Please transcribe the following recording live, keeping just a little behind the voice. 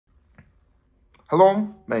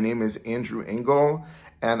Hello, my name is Andrew Engel,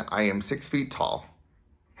 and I am 6 feet tall.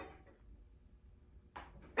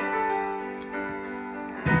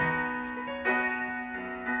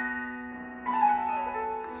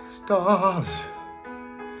 Stars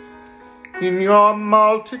in your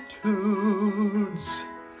multitudes,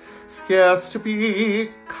 scarce to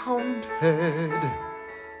be counted,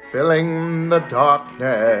 filling the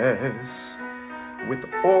darkness with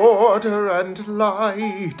order and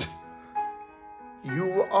light.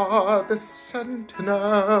 You are the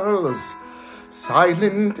sentinels,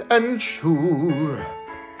 silent and sure,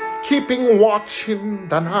 keeping watch in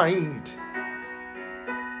the night,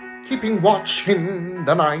 keeping watch in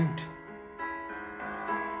the night.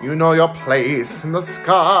 You know your place in the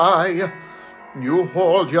sky, you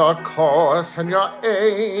hold your course and your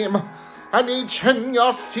aim, and each in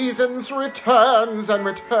your seasons returns and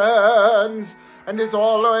returns, and is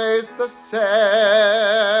always the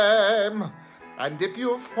same. And if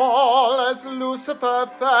you fall as Lucifer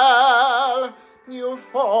fell, you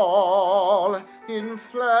fall in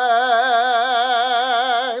flames.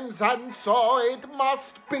 And so it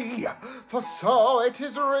must be, for so it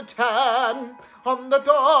is written on the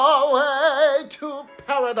doorway to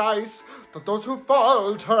paradise, that those who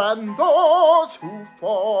falter and those who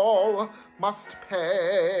fall must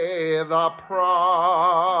pay the price.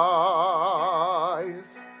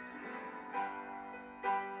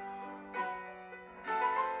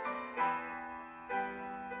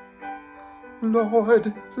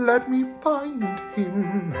 Lord, let me find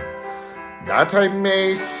him, that I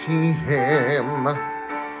may see him,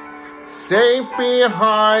 safe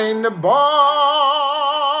behind bars.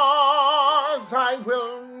 I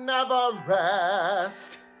will never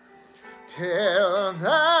rest till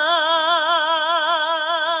then.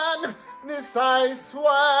 This I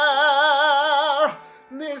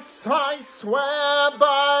swear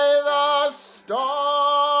by